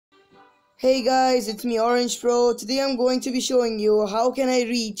Hey guys, it's me Orange Pro. Today I'm going to be showing you how can I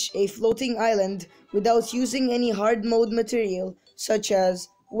reach a floating island without using any hard mode material such as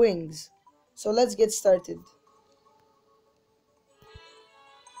wings. So let's get started.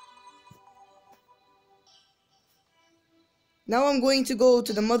 Now I'm going to go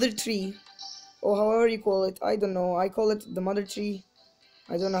to the mother tree, or however you call it. I don't know, I call it the mother tree.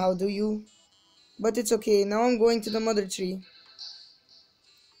 I don't know how do you, but it's okay. Now I'm going to the mother tree.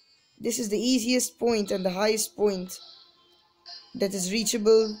 This is the easiest point and the highest point that is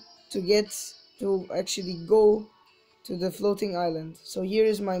reachable to get to actually go to the floating island. So here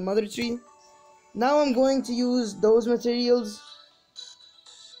is my mother tree. Now I'm going to use those materials.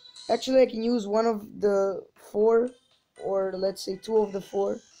 Actually, I can use one of the four, or let's say two of the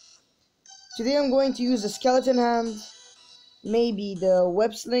four. Today I'm going to use a skeleton hand, maybe the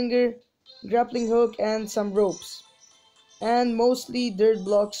web slinger, grappling hook, and some ropes, and mostly dirt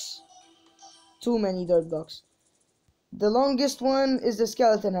blocks. Too many dirt blocks. The longest one is the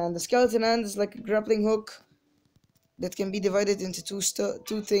skeleton hand. The skeleton hand is like a grappling hook that can be divided into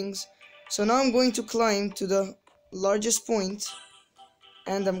two things. So now I'm going to climb to the largest point,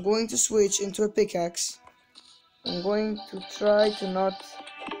 and I'm going to switch into a pickaxe. I'm going to try to not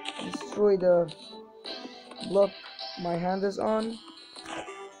destroy the block my hand is on.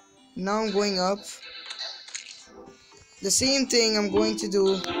 Now I'm going up. The same thing I'm going to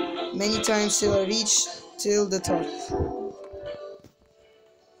do many times till I reach till the top.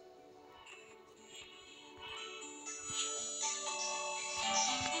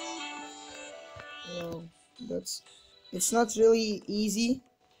 Wow, it's not really easy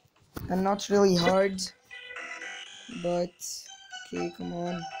and not really hard, but okay, come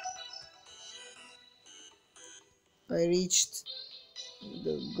on. I reached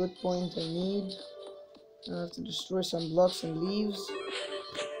the good point I need. I have to destroy some blocks and leaves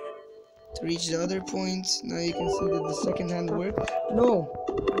to reach the other point. Now you can see that the second hand worked. No!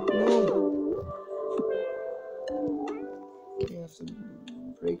 No! Okay, I have to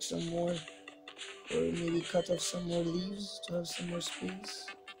break some more, or maybe cut off some more leaves to have some more space.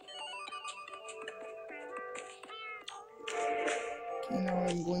 Okay, now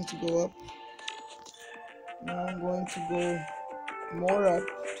I'm going to go up. Now I'm going to go more up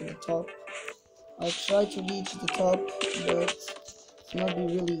to the top. I'll try to reach the top, but it's not be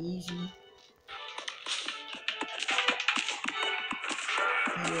really easy.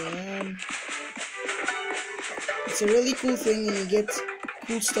 Here I am. It's a really cool thing and you get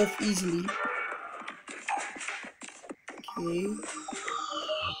cool stuff easily. Okay.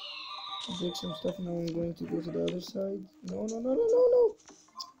 I'll break some stuff. Now I'm going to go to the other side. No, no, no, no, no, no.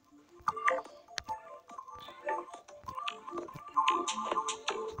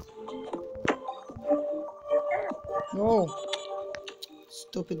 No.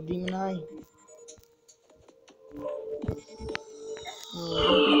 Stupid demon eye. Oh, I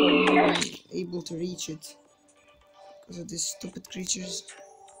don't think I'll be able to reach it because of these stupid creatures.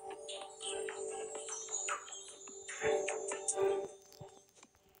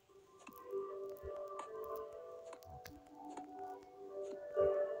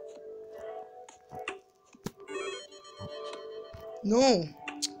 No!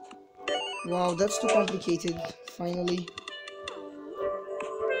 Wow, that's too complicated. Finally.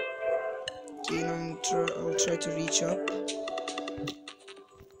 Okay, now I'll try to reach up.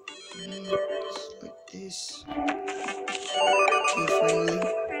 Like this. Okay, finally.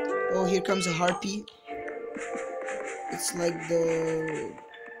 Oh, here comes a harpy. It's like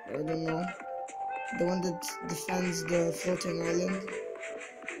I don't know, the one that defends the floating island.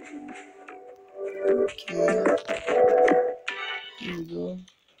 Okay, here we go.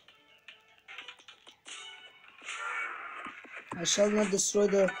 I shall not destroy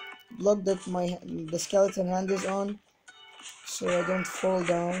the block that the skeleton hand is on, so I don't fall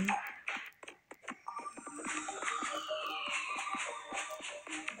down.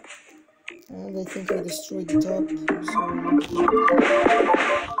 And I think I destroyed the top, so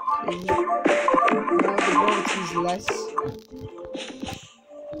okay. Now the gravity is less,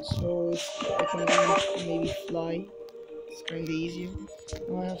 so I can maybe fly. It's kinda easier.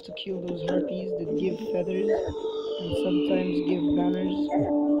 Now I have to kill those harpies that give feathers and sometimes give banners.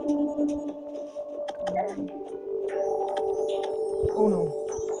 Oh no,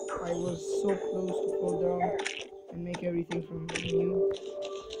 I was so close to fall down and make everything from new.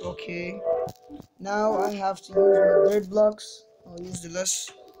 Okay, now I have to use my dirt blocks. I'll use the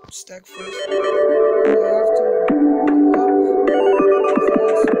last stack first. I have to go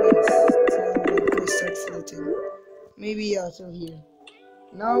up till I start floating. Maybe yeah, till here.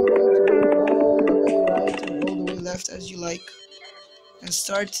 Now I'm going to go all the way right or all the way left as you like. and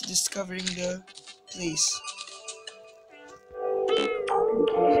start discovering the place.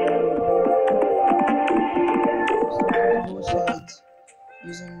 Starting to go aside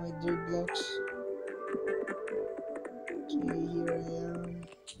using my dirt blocks. Okay, here I am.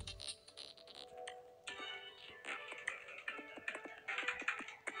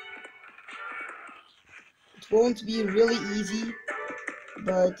 It won't be really easy,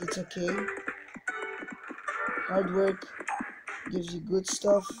 but it's okay. Hard work gives you good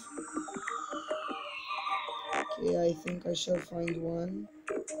stuff. Okay, I think I shall find one.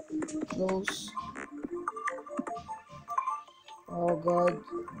 Close. Oh god,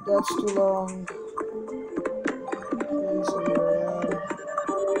 that's too long. Okay, so here I am.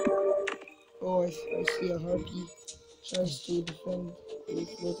 Oh, I see a harpy. Tries to defend a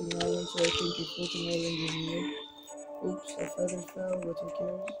floating island, so I think a floating island is near. Oops, a feather fell, but who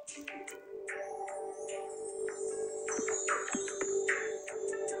cares?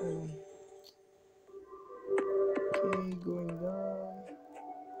 Oh. Okay, going down.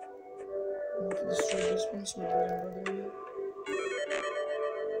 I need to destroy this one so it doesn't bother me.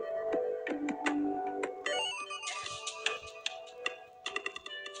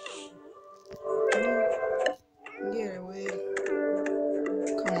 Get away.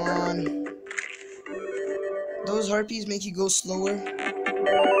 Come on. Those harpies make you go slower.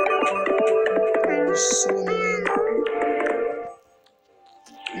 They're so annoying.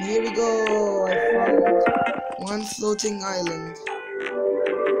 And here we go. I found one floating island.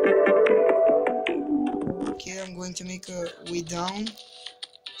 Okay, I'm going to make a way down.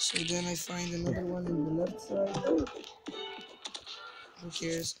 So then I find another one in the left side. Who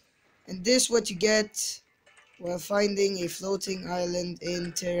cares? And this what you get while finding a floating island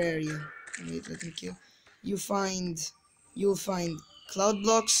in Terraria. Wait, let me kill. You'll find cloud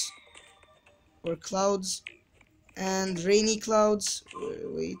blocks or clouds and rainy clouds.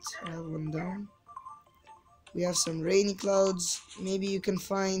 Wait, I have one down. We have some rainy clouds. Maybe you can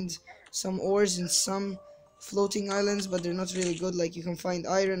find some ores in some floating islands, but they're not really good. Like you can find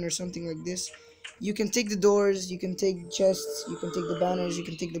iron or something like this. You can take the doors, you can take the chests, you can take the banners, you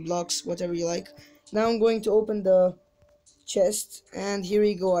can take the blocks, whatever you like. Now I'm going to open the chest, and here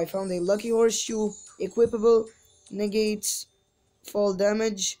we go. I found a lucky horseshoe, equipable, negates fall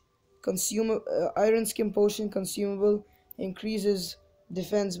damage, iron skin potion consumable, increases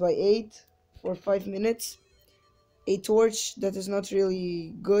defense by 8 for 5 minutes, a torch that is not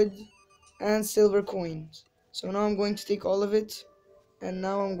really good, and silver coins. So now I'm going to take all of it, and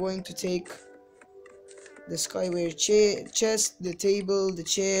now I'm going to take the skyware chest, the table, the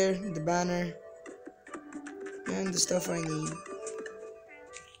chair, the banner, and the stuff I need.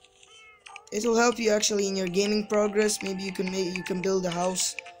 It will help you actually in your gaming progress. Maybe you can build a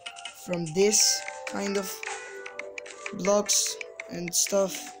house from this kind of blocks and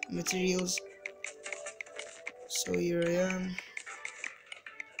stuff, materials. So here I am.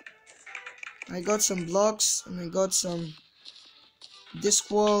 I got some blocks and I got some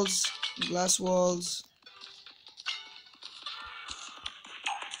disc walls, glass walls.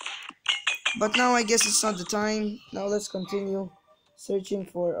 But now I guess it's not the time. Now let's continue searching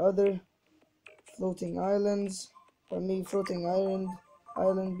for other floating islands, or maybe floating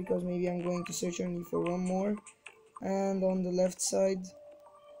island, because maybe I'm going to search only for one more. And on the left side,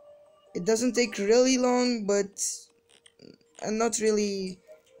 it doesn't take really long, but and not really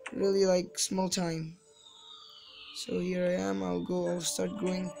like small time. So here I am. I'll start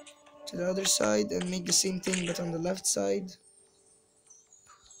going to the other side and make the same thing but on the left side.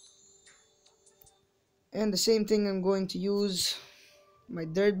 And the same thing, I'm going to use my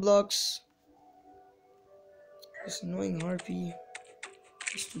dirt blocks. This annoying harpy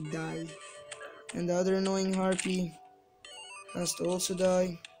has to die. And the other annoying harpy has to also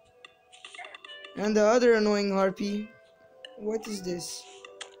die. And the other annoying harpy. What is this?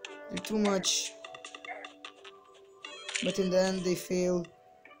 They're too much. But in the end they fail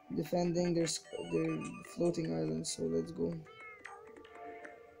defending their floating island. So let's go.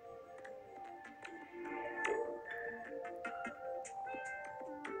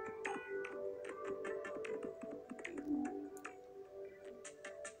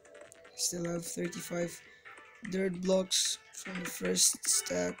 Still have 35 dirt blocks from the first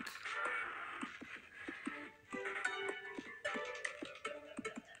stack.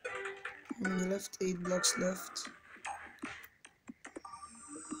 How many left? 8 blocks left.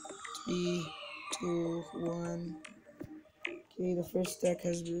 3, 2, 1. Okay, the first stack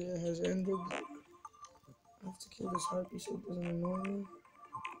has ended. I have to kill this harpy so it doesn't annoy me.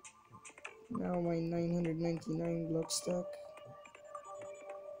 Now my 999 block stack.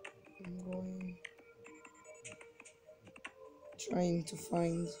 I'm going trying to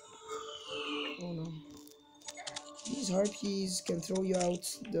find. Oh no. These harpies can throw you out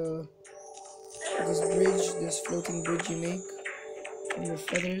this floating bridge you make from your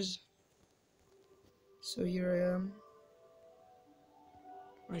feathers. So here I am.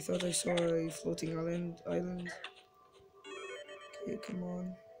 I thought I saw a floating island. Okay, come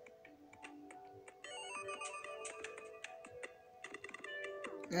on.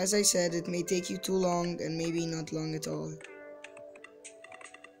 As I said, it may take you too long and maybe not long at all.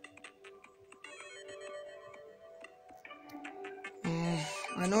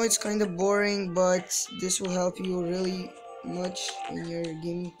 I know it's kind of boring, but this will help you really much in your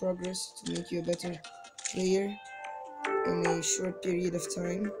gaming progress to make you a better player in a short period of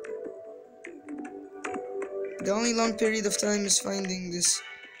time. The only long period of time is finding this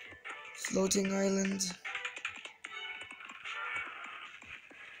floating island.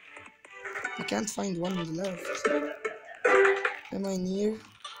 I can't find one on the left. Am I near?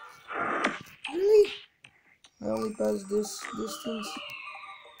 Really? I only passed this distance.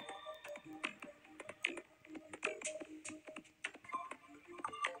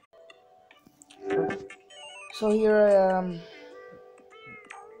 So here I am.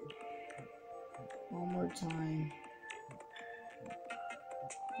 One more time.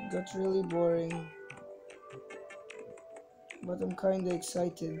 It got really boring. But I'm kinda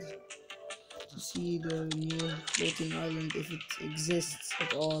excited to see the new floating island if it exists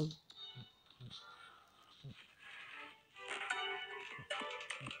at all.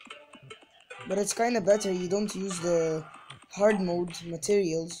 But it's kinda better, you don't use the hard mode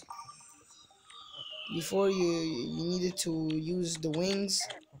materials. Before you needed to use the wings,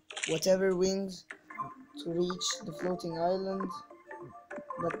 whatever wings, to reach the floating island.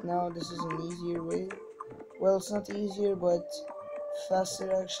 But now this is an easier way. Well, it's not easier, but faster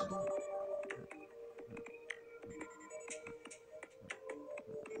actually.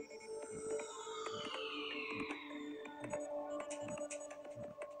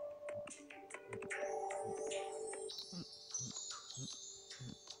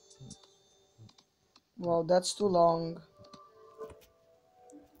 Wow, that's too long.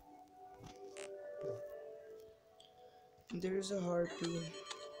 There's a harpy.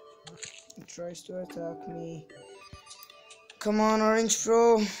 It tries to attack me. Come on, Orange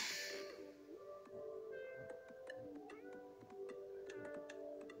Pro.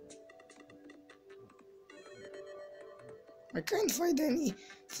 I can't find any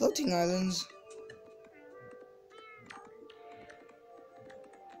floating islands.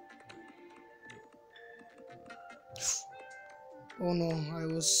 Oh no, I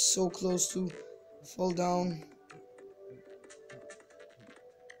was so close to fall down.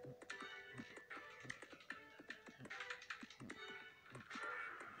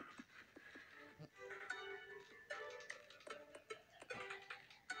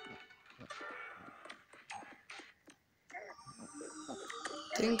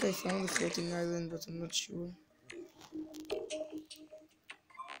 I think I found the floating island, but I'm not sure.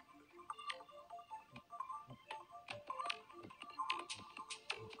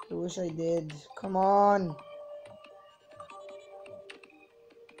 I wish I did. Come on.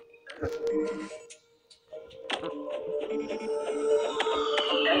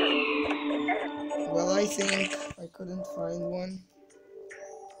 Well, I think I couldn't find one.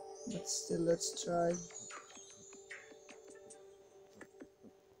 But still, let's try.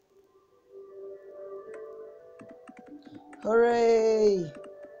 Hooray!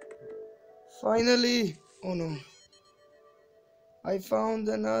 Finally! Oh no. I found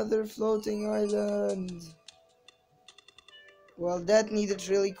another floating island. Well, that needed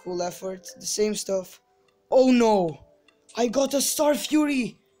really cool effort. The same stuff. Oh no! I got a Star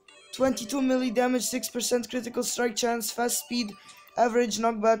Fury! 22 melee damage, 6% critical strike chance, fast speed, average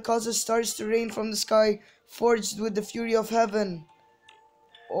knockback, causes stars to rain from the sky, forged with the fury of heaven.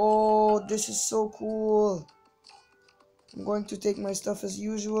 Oh, this is so cool. I'm going to take my stuff as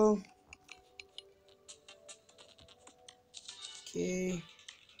usual. Okay.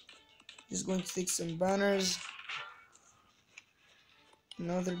 Just going to take some banners.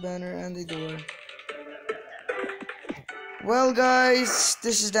 Another banner and a door. Well guys,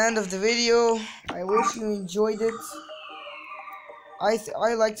 this is the end of the video. I wish you enjoyed it.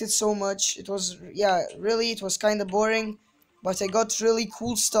 I liked it so much. It was, yeah, really, it was kind of boring, but I got really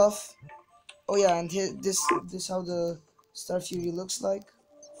cool stuff. Oh yeah, and here, this how the Star Fury looks like.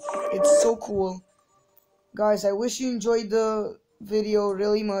 It's so cool. Guys, I wish you enjoyed the video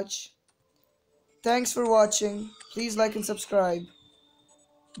really much. Thanks for watching. Please like and subscribe.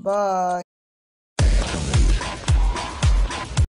 Bye.